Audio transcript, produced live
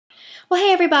Well,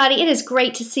 hey everybody, it is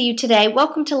great to see you today.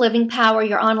 Welcome to Living Power,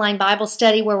 your online Bible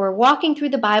study where we're walking through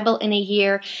the Bible in a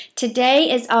year.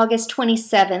 Today is August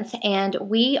 27th, and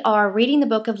we are reading the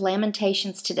book of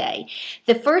Lamentations today.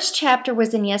 The first chapter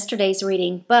was in yesterday's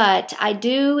reading, but I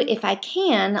do, if I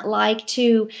can, like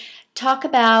to talk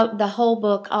about the whole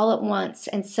book all at once.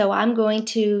 And so I'm going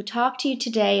to talk to you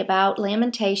today about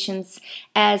Lamentations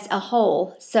as a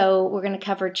whole. So we're going to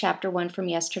cover chapter 1 from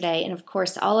yesterday, and of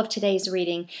course all of today's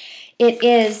reading. It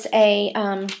is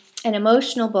an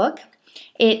emotional book.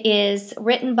 It is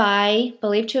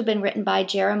believed to have been written by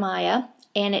Jeremiah,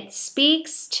 and it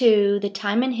speaks to the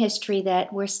time in history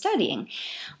that we're studying.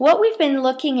 What we've been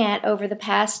looking at over the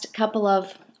past couple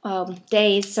of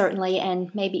days, certainly,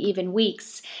 and maybe even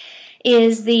weeks,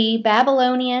 is the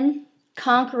Babylonian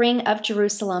conquering of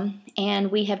Jerusalem,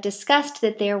 and we have discussed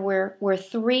that there were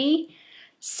 3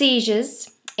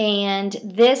 sieges, and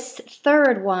this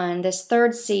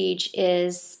third siege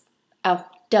is a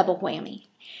double whammy.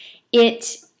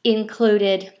 It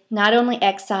included not only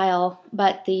exile,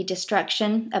 but the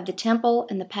destruction of the temple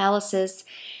and the palaces,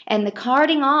 and the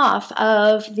carting off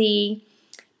of the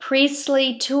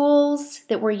priestly tools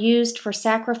that were used for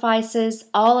sacrifices,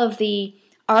 all of the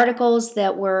articles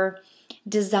that were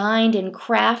designed and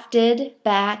crafted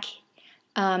back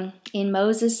in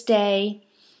Moses' day,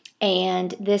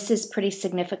 and this is pretty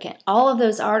significant. All of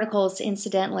those articles,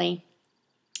 incidentally,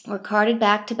 were carted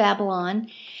back to Babylon,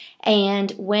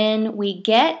 and when we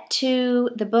get to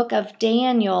the book of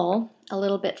Daniel, a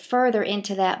little bit further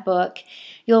into that book,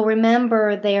 you'll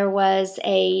remember there was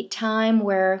a time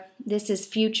where, this is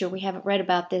future, we haven't read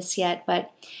about this yet,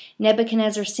 but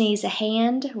Nebuchadnezzar sees a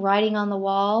hand writing on the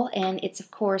wall, and it's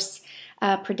of course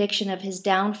a prediction of his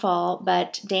downfall,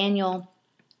 but Daniel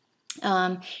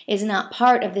is not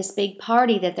part of this big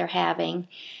party that they're having.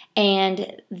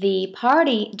 And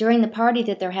during the party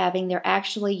that they're having, they're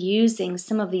actually using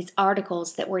some of these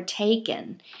articles that were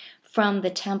taken from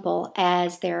the temple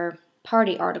as their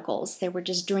party articles. They were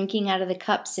just drinking out of the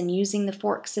cups and using the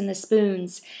forks and the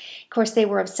spoons. Of course, they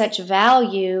were of such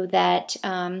value that,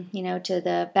 to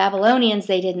the Babylonians,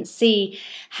 they didn't see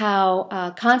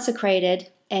how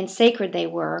consecrated and sacred they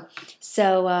were.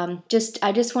 So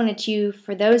I just wanted you,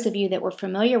 for those of you that were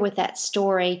familiar with that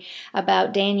story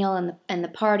about Daniel and the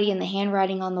party and the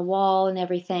handwriting on the wall and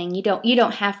everything, you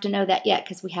don't have to know that yet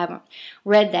because we haven't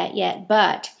read that yet,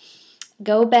 but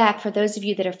go back, for those of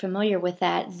you that are familiar with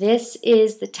that. This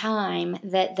is the time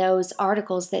that those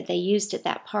articles that they used at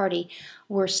that party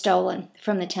were stolen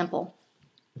from the temple.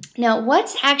 Now,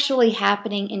 what's actually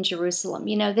happening in Jerusalem?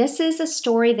 This is a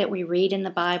story that we read in the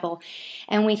Bible,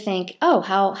 and we think, oh,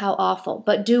 how awful.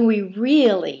 But do we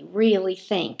really, really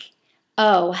think,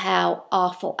 oh, how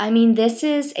awful? I mean, this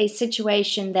is a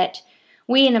situation that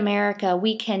we in America,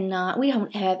 we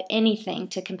don't have anything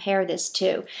to compare this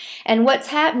to. And what's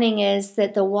happening is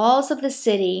that the walls of the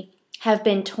city have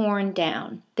been torn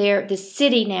down. The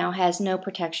city now has no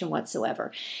protection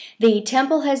whatsoever. The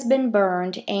temple has been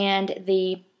burned, and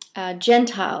the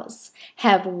Gentiles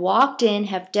have walked in,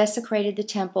 have desecrated the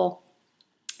temple,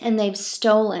 and they've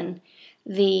stolen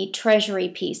the treasury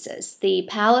pieces. The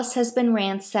palace has been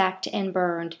ransacked and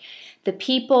burned. The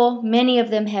people, many of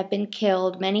them have been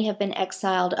killed, many have been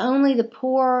exiled. Only the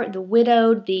poor, the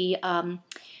widowed, the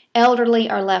elderly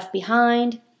are left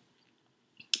behind.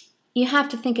 You have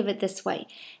to think of it this way.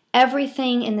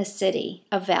 Everything in the city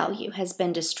of value has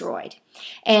been destroyed.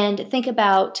 And think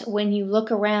about when you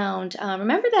look around.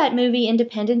 Remember that movie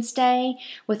Independence Day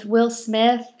with Will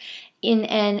Smith?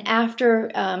 And after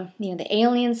the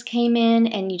aliens came in,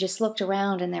 and you just looked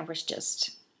around and there was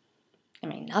just,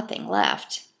 nothing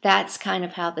left. That's kind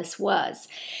of how this was.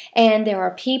 And there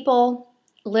are people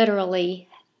literally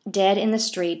dead in the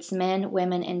streets, men,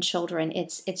 women, and children.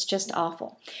 It's just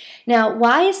awful. Now,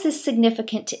 why is this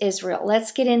significant to Israel?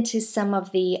 Let's get into some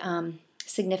of the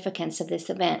significance of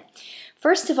this event.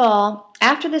 First of all,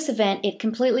 after this event, it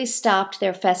completely stopped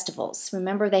their festivals.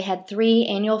 Remember, they had 3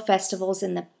 annual festivals,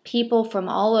 and the people from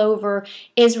all over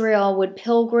Israel would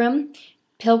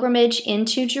pilgrimage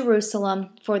into Jerusalem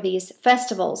for these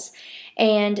festivals.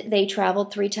 And they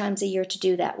traveled 3 times a year to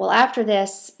do that. Well, after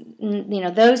this,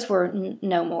 those were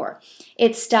no more.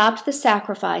 It stopped the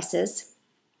sacrifices.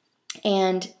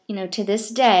 And, to this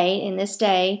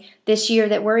day, this year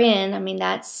that we're in,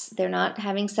 they're not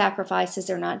having sacrifices,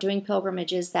 they're not doing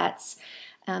pilgrimages.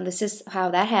 This is how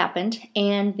that happened.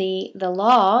 And the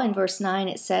law, in verse 9,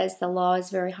 it says the law is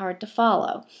very hard to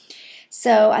follow.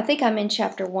 So I think I'm in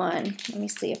chapter 1. Let me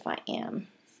see if I am.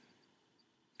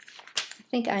 I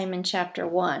think I am in chapter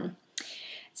 1.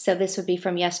 So this would be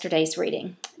from yesterday's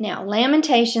reading. Now,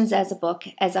 Lamentations as a book,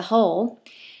 as a whole,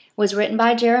 was written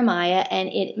by Jeremiah, and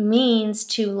it means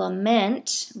to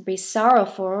lament, be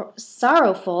sorrowful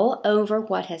over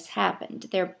what has happened.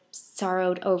 They're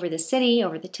sorrowed over the city,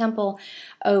 over the temple,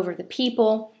 over the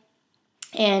people.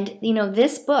 And,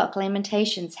 this book,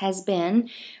 Lamentations, has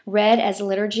been read as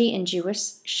liturgy in Jewish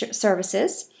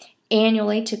services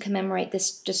annually to commemorate this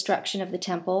destruction of the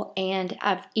temple. And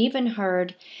I've even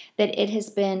heard that it has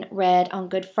been read on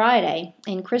Good Friday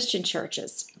in Christian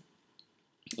churches.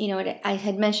 I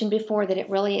had mentioned before that it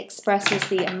really expresses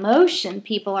the emotion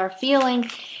people are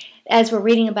feeling as we're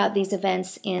reading about these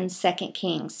events in 2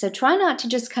 Kings. So try not to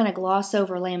just kind of gloss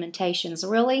over Lamentations.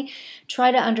 Really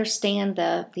try to understand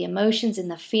the emotions and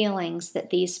the feelings that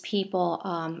these people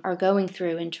are going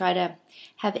through, and try to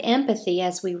have empathy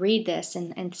as we read this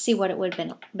and see what it would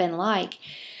have been like.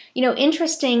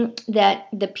 Interesting that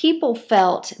the people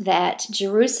felt that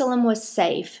Jerusalem was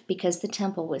safe because the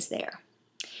temple was there.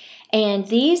 And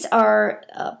these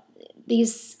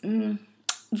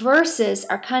verses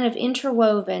are kind of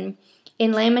interwoven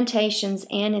in Lamentations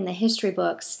and in the history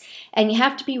books, and you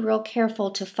have to be real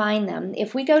careful to find them.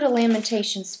 If we go to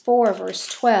Lamentations 4, verse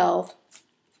 12,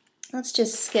 let's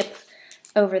just skip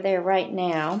over there right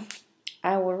now.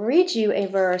 I will read you a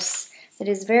verse that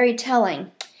is very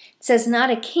telling. It says, "Not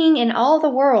a king in all the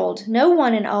world, no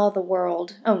one in all the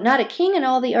world, not a king in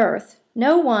all the earth,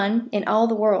 no one in all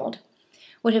the world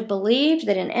would have believed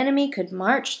that an enemy could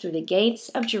march through the gates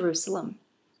of Jerusalem."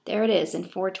 There it is in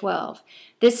 4:12.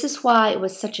 This is why it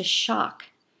was such a shock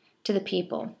to the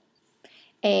people.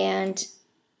 And,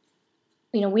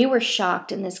 we were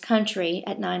shocked in this country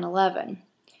at 9/11.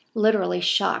 Literally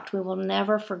shocked. We will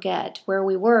never forget where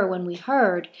we were when we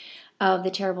heard of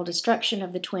the terrible destruction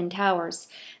of the Twin Towers.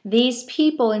 These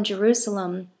people in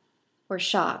Jerusalem were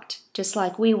shocked, just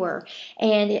like we were.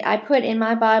 And I put in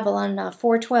my Bible on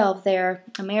 4:12 there,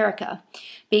 America,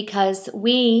 because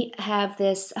we have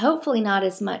this, hopefully not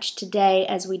as much today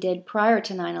as we did prior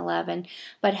to 9/11,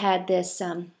 but had this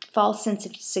false sense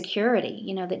of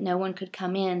security, that no one could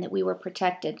come in, that we were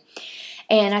protected.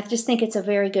 And I just think it's a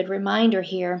very good reminder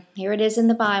here. Here it is in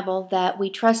the Bible that we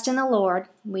trust in the Lord.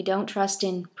 We don't trust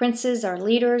in princes or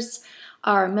leaders,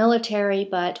 our military,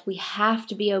 but we have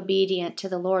to be obedient to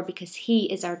the Lord because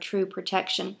He is our true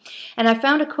protection. And I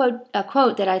found a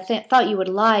quote that I thought you would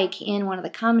like in one of the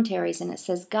commentaries, and it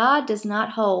says, "God does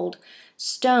not hold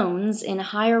stones in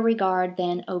higher regard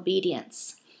than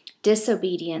obedience.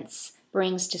 Disobedience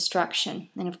brings destruction."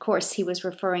 And of course, he was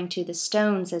referring to the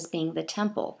stones as being the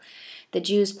temple. The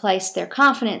Jews placed their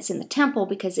confidence in the temple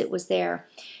because it was there.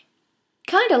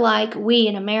 Kind of like we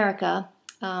in America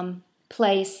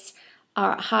place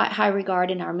our high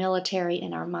regard in our military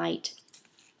and our might.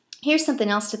 Here's something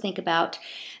else to think about.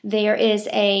 There is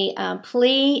a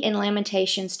plea in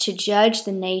Lamentations to judge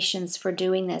the nations for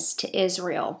doing this to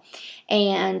Israel.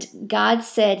 And God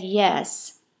said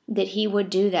yes, that He would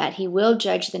do that. He will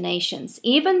judge the nations.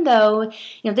 Even though,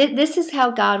 this is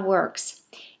how God works.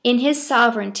 In His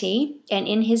sovereignty and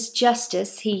in His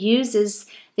justice, He uses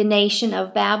the nation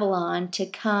of Babylon to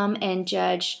come and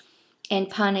judge and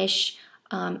punish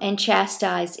and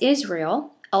chastise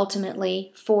Israel,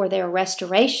 ultimately for their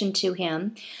restoration to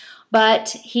Him. But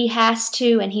He has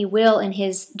to, and He will, in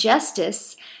His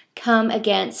justice, come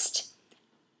against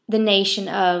the nation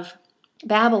of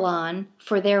Babylon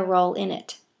for their role in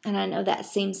it. And I know that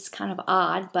seems kind of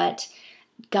odd, but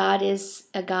God is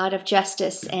a God of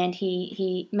justice, and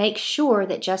He makes sure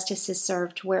that justice is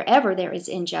served wherever there is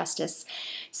injustice.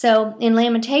 So in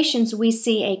Lamentations, we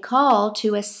see a call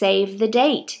to a save the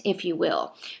date, if you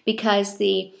will, because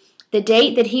the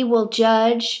date that He will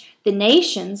judge the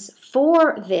nations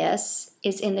for this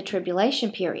is in the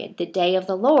tribulation period, the day of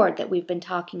the Lord that we've been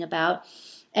talking about,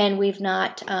 and we've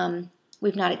not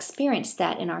experienced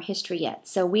that in our history yet.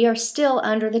 So we are still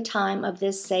under the time of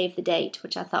this save the date,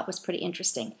 which I thought was pretty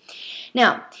interesting.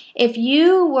 Now, if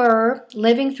you were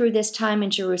living through this time in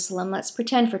Jerusalem, let's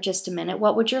pretend for just a minute,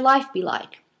 what would your life be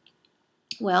like?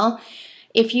 Well,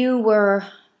 if you were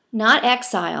not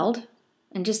exiled,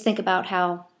 and just think about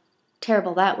how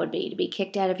terrible that would be, to be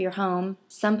kicked out of your home.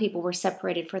 Some people were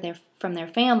separated from their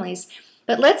families.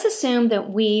 But let's assume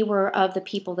that we were of the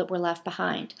people that were left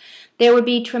behind. There would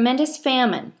be tremendous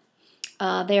famine.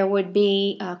 There would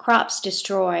be crops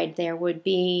destroyed. There would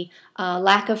be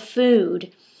lack of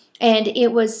food. And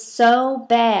it was so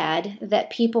bad that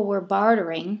people were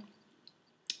bartering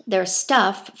their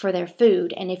stuff for their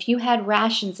food. And if you had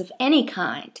rations of any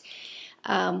kind,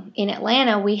 in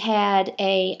Atlanta we had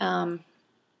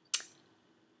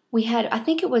we had, I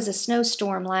think it was a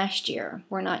snowstorm last year.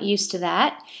 We're not used to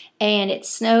that. And it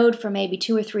snowed for maybe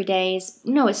 2 or 3 days.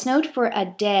 No, it snowed for a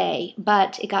day,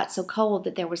 but it got so cold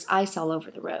that there was ice all over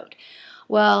the road.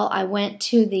 Well, I went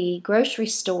to the grocery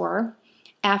store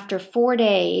after 4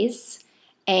 days,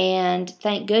 and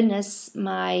thank goodness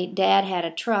my dad had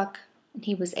a truck.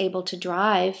 He was able to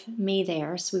drive me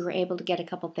there, so we were able to get a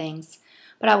couple things.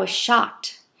 But I was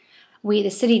shocked. The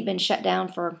city had been shut down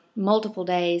for multiple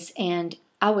days, and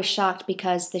I was shocked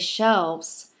because the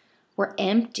shelves were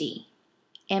empty,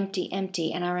 empty,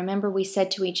 empty. And I remember we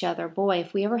said to each other, boy,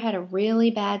 if we ever had a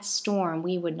really bad storm,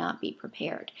 we would not be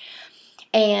prepared.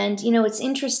 And, it's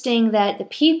interesting that the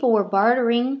people were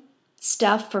bartering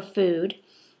stuff for food.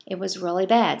 It was really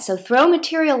bad. So throw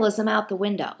materialism out the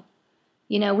window.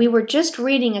 We were just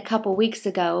reading a couple weeks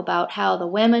ago about how the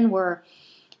women were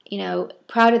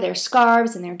proud of their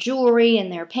scarves and their jewelry and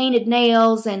their painted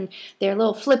nails and their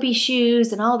little flippy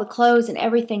shoes and all the clothes and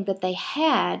everything that they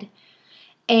had.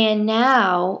 And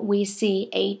now we see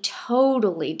a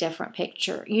totally different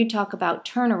picture. You talk about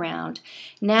turnaround.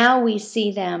 Now we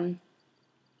see them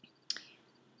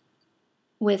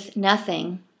with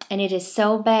nothing, and it is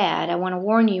so bad. I want to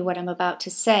warn you what I'm about to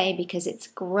say because it's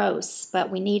gross, but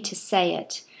we need to say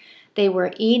it. They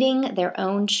were eating their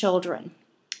own children.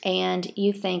 And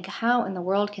you think, how in the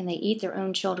world can they eat their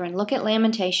own children? Look at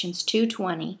Lamentations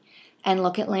 2:20 and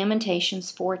look at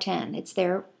Lamentations 4:10. It's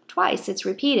there twice. It's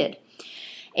repeated.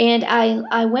 And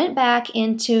I went back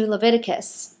into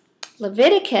Leviticus.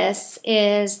 Leviticus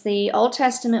is the Old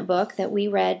Testament book that we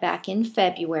read back in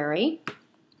February.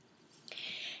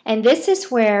 And this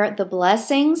is where the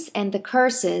blessings and the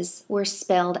curses were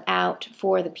spelled out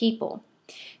for the people.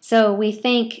 So we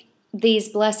think these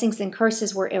blessings and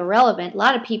curses were irrelevant. A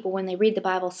lot of people, when they read the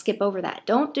Bible, skip over that.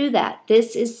 Don't do that.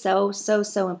 This is so, so,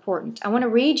 so important. I want to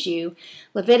read you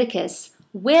Leviticus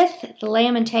with the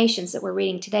Lamentations that we're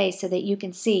reading today so that you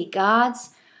can see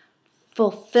God's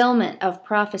fulfillment of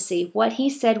prophecy. What He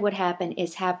said would happen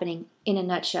is happening in a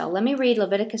nutshell. Let me read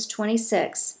Leviticus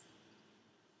 26,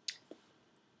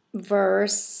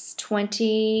 verse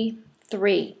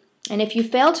 23. And if you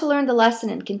fail to learn the lesson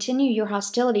and continue your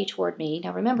hostility toward me,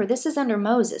 now remember, this is under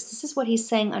Moses. This is what he's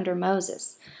saying under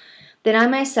Moses. Then I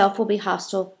myself will be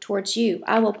hostile towards you.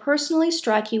 I will personally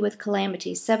strike you with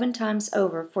calamity 7 times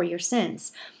over for your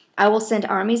sins. I will send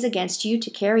armies against you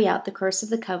to carry out the curse of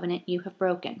the covenant you have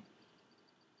broken.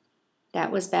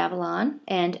 That was Babylon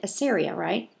and Assyria,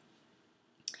 right?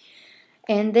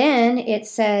 And then it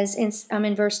says, I'm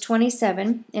in verse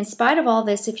 27, in spite of all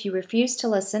this, if you refuse to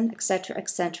listen, etc.,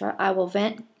 etc., I will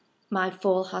vent my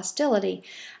full hostility.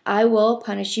 I will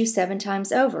punish you 7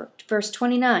 times over. Verse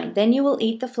 29, then you will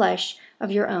eat the flesh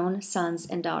of your own sons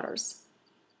and daughters.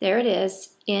 There it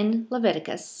is in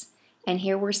Leviticus. And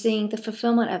here we're seeing the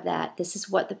fulfillment of that. This is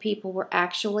what the people were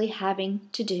actually having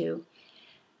to do.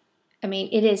 I mean,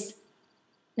 it is,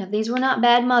 now these were not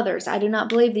bad mothers. I do not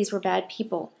believe these were bad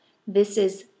people. This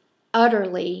is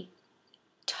utterly,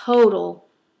 total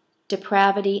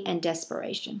depravity and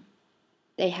desperation.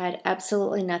 They had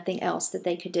absolutely nothing else that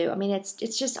they could do. I mean, it's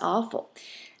just awful.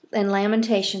 And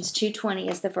Lamentations 2:20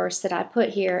 is the verse that I put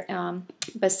here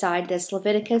beside this.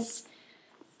 Leviticus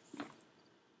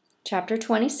chapter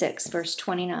 26, verse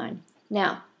 29.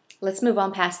 Now, let's move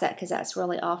on past that because that's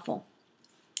really awful.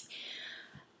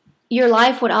 Your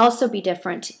life would also be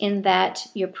different in that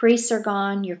your priests are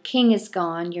gone, your king is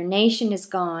gone, your nation is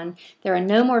gone, there are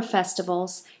no more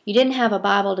festivals. You didn't have a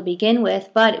Bible to begin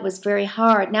with, but it was very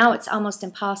hard. Now it's almost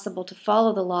impossible to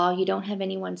follow the law. You don't have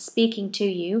anyone speaking to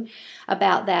you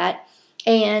about that.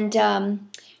 And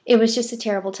it was just a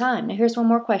terrible time. Now here's one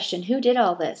more question. Who did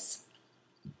all this?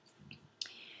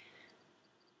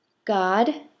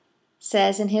 God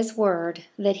says in His Word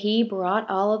that He brought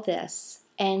all of this.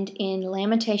 And in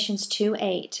Lamentations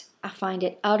 2:8, I find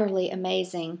it utterly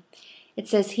amazing. It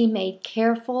says He made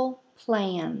careful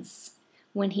plans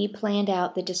when He planned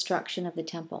out the destruction of the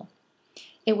temple.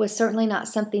 It was certainly not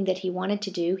something that He wanted to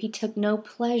do. He took no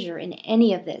pleasure in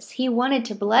any of this. He wanted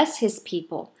to bless His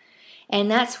people.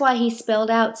 And that's why He spelled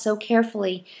out so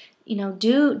carefully,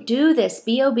 do this,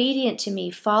 be obedient to me,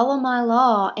 follow my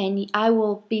law, and I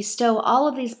will bestow all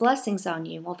of these blessings on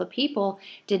you. Well, the people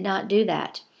did not do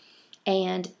that.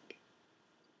 And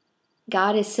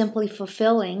God is simply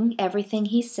fulfilling everything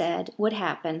He said would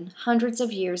happen hundreds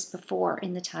of years before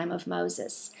in the time of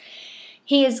Moses.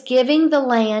 He is giving the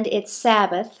land its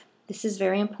Sabbath. This is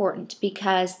very important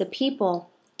because the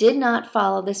people did not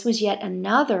follow. This was yet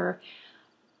another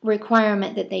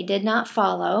requirement that they did not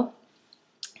follow,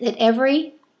 that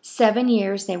every 7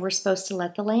 years they were supposed to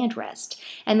let the land rest.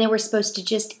 And they were supposed to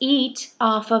just eat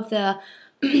off of the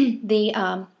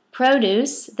the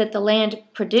produce that the land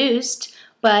produced,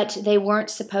 but they weren't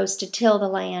supposed to till the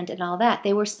land and all that.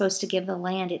 They were supposed to give the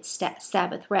land its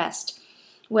Sabbath rest.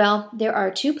 Well, there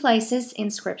are 2 places in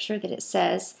Scripture that it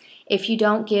says if you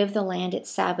don't give the land its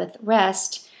Sabbath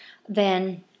rest,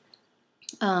 then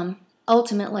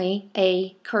ultimately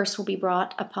a curse will be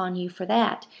brought upon you for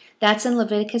that. That's in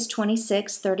Leviticus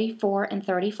 26, 34, and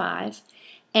 35.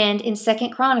 And in 2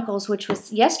 Chronicles, which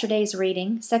was yesterday's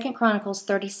reading, 2 Chronicles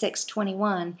 36,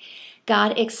 21,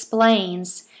 God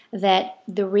explains that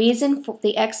the reason for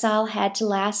the exile had to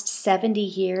last 70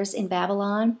 years in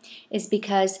Babylon is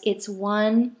because it's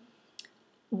one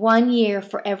year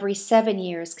for every 7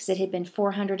 years, because it had been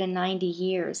 490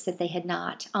 years that they had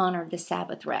not honored the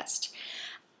Sabbath rest.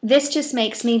 This just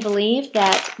makes me believe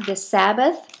that the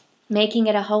Sabbath, making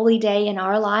it a holy day in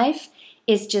our life,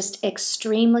 is just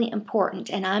extremely important,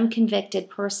 and I'm convicted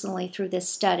personally through this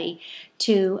study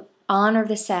to honor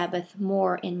the Sabbath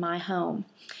more in my home.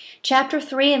 Chapter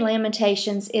 3 in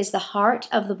Lamentations is the heart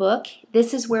of the book.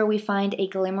 This is where we find a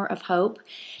glimmer of hope.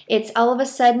 It's all of a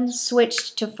sudden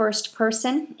switched to first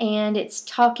person, and it's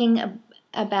talking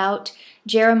about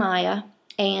Jeremiah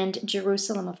and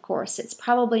Jerusalem, of course. It's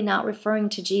probably not referring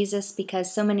to Jesus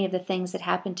because so many of the things that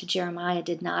happened to Jeremiah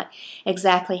did not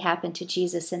exactly happen to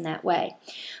Jesus in that way.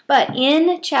 But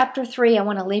in chapter 3, I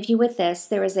want to leave you with this.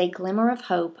 There is a glimmer of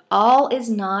hope. All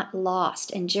is not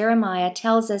lost. And Jeremiah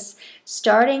tells us,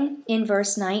 starting in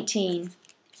verse 19,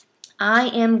 I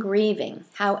am grieving,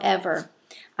 however,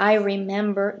 I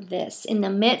remember this. In the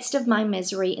midst of my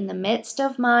misery, in the midst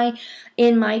of my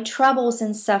troubles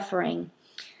and suffering,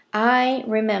 I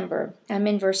remember, I'm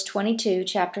in verse 22,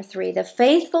 chapter 3, the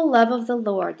faithful love of the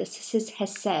Lord, this is his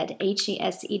Hesed,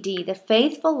 H-E-S-E-D, the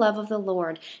faithful love of the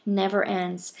Lord never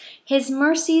ends. His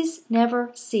mercies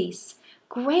never cease.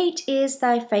 Great is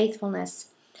thy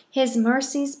faithfulness. His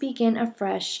mercies begin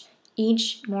afresh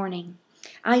each morning.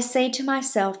 I say to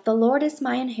myself, the Lord is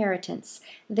my inheritance,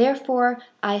 therefore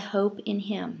I hope in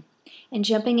him. And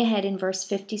jumping ahead in verse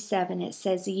 57, it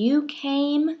says, you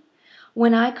came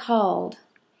when I called,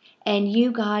 and you,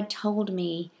 God, told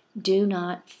me, do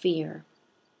not fear.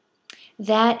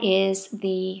 That is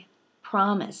the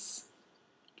promise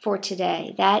for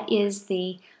today. That is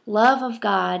the love of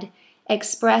God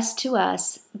expressed to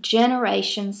us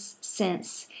generations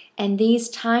since. And these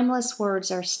timeless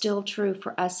words are still true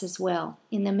for us as well.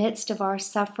 In the midst of our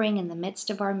suffering, in the midst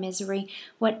of our misery,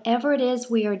 whatever it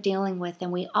is we are dealing with,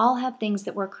 and we all have things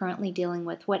that we're currently dealing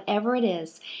with, whatever it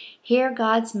is, hear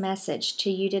God's message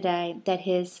to you today that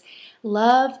his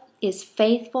love is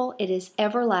faithful, it is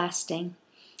everlasting,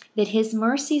 that his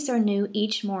mercies are new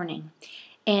each morning,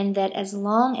 and that as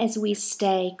long as we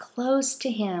stay close to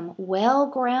him, well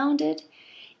grounded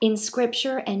in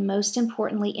Scripture, and most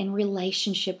importantly in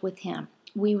relationship with him,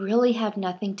 we really have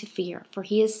nothing to fear, for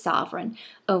he is sovereign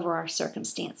over our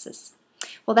circumstances.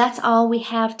 Well, that's all we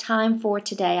have time for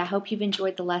today. I hope you've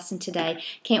enjoyed the lesson today.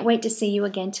 Can't wait to see you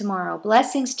again tomorrow.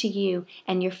 Blessings to you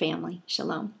and your family.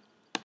 Shalom.